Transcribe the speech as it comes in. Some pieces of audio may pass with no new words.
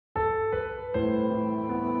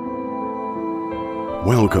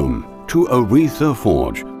Welcome to Irizar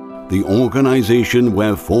Forge, the organization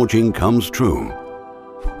where forging comes true.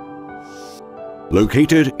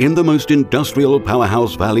 Located in the most industrial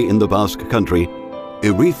powerhouse valley in the Basque Country,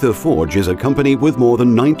 Irizar Forge is a company with more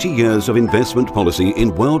than 90 years of investment policy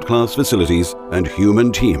in world-class facilities and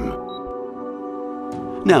human team.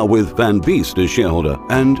 Now with Van Beest as shareholder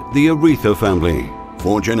and the Irizar family,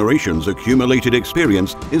 4 generations accumulated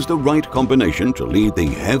experience is the right combination to lead the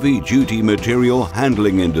heavy-duty material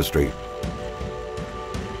handling industry.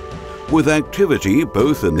 With activity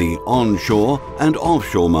both in the onshore and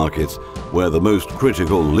offshore markets, where the most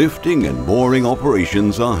critical lifting and mooring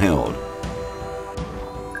operations are held.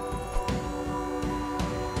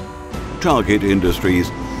 Target industries: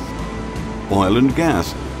 oil and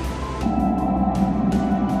gas,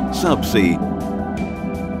 subsea,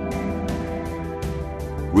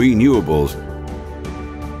 renewables,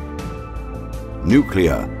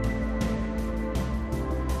 nuclear,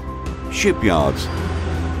 shipyards,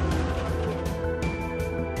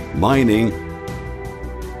 mining,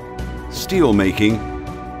 steel making,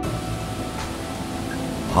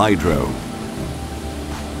 hydro.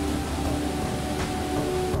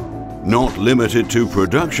 Not limited to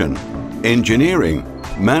production, engineering,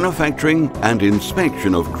 manufacturing and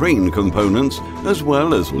inspection of crane components, as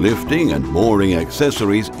well as lifting and mooring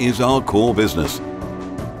accessories is our core business.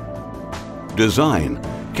 Design,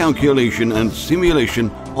 calculation and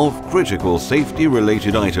simulation of critical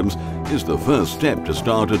safety-related items is the first step to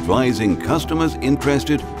start advising customers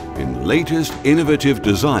interested in latest innovative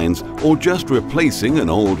designs or just replacing an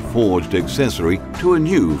old forged accessory to a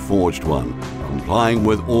new forged one, complying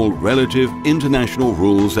with all relative international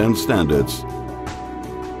rules and standards.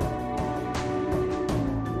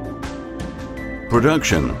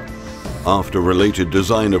 Production. After related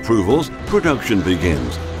design approvals, production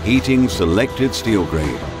begins, heating selected steel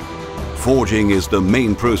grade. Forging is the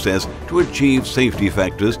main process to achieve safety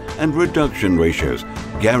factors and reduction ratios,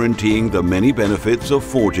 guaranteeing the many benefits of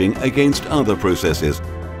forging against other processes.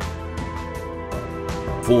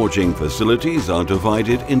 Forging facilities are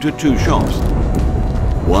divided into 2 shops.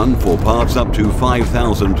 One for parts up to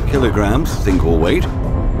 5,000 kilograms single weight,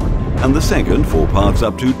 and the second for parts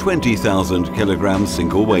up to 20,000 kilograms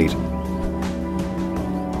single weight.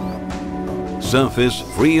 Surface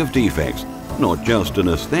free of defects. Not just an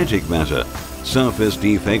aesthetic matter, surface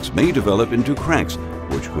defects may develop into cracks,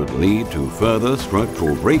 which could lead to further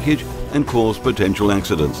structural breakage and cause potential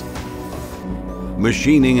accidents.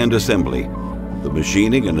 Machining and assembly. The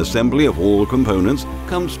machining and assembly of all components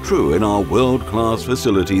comes true in our world-class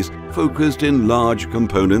facilities focused in large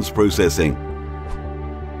components processing.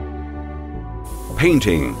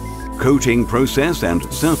 Painting, coating process and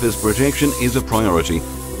surface protection is a priority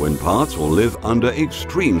when parts will live under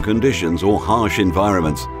extreme conditions or harsh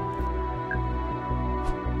environments.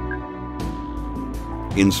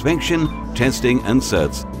 Inspection, testing and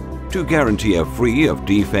certs. To guarantee a free of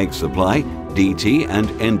defect supply, DT and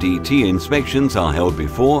NDT inspections are held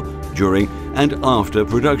before, during and after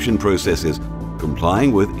production processes,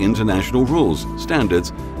 complying with international rules,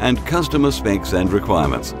 standards and customer specs and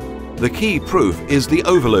requirements. The key proof is the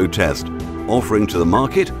overload test, offering to the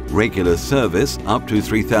market regular service up to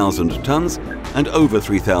 3,000 tons and over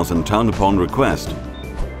 3,000 ton upon request.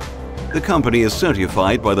 The company is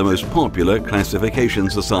certified by the most popular classification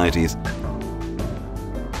societies.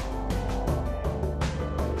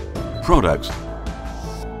 Products.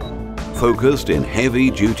 Focused in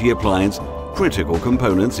heavy-duty appliance, critical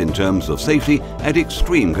components in terms of safety at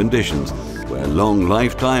extreme conditions, where long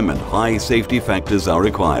lifetime and high safety factors are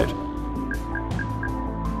required.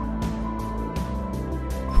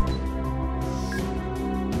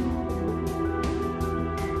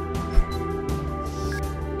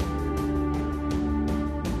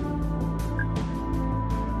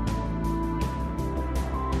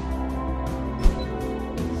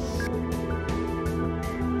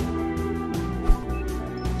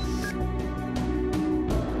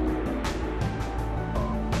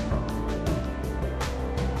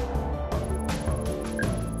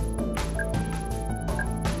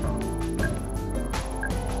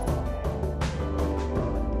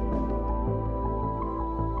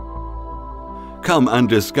 Come and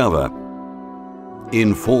discover.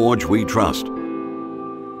 In Forge we trust.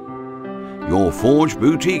 Your Forge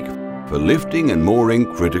boutique for lifting and mooring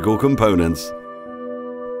critical components.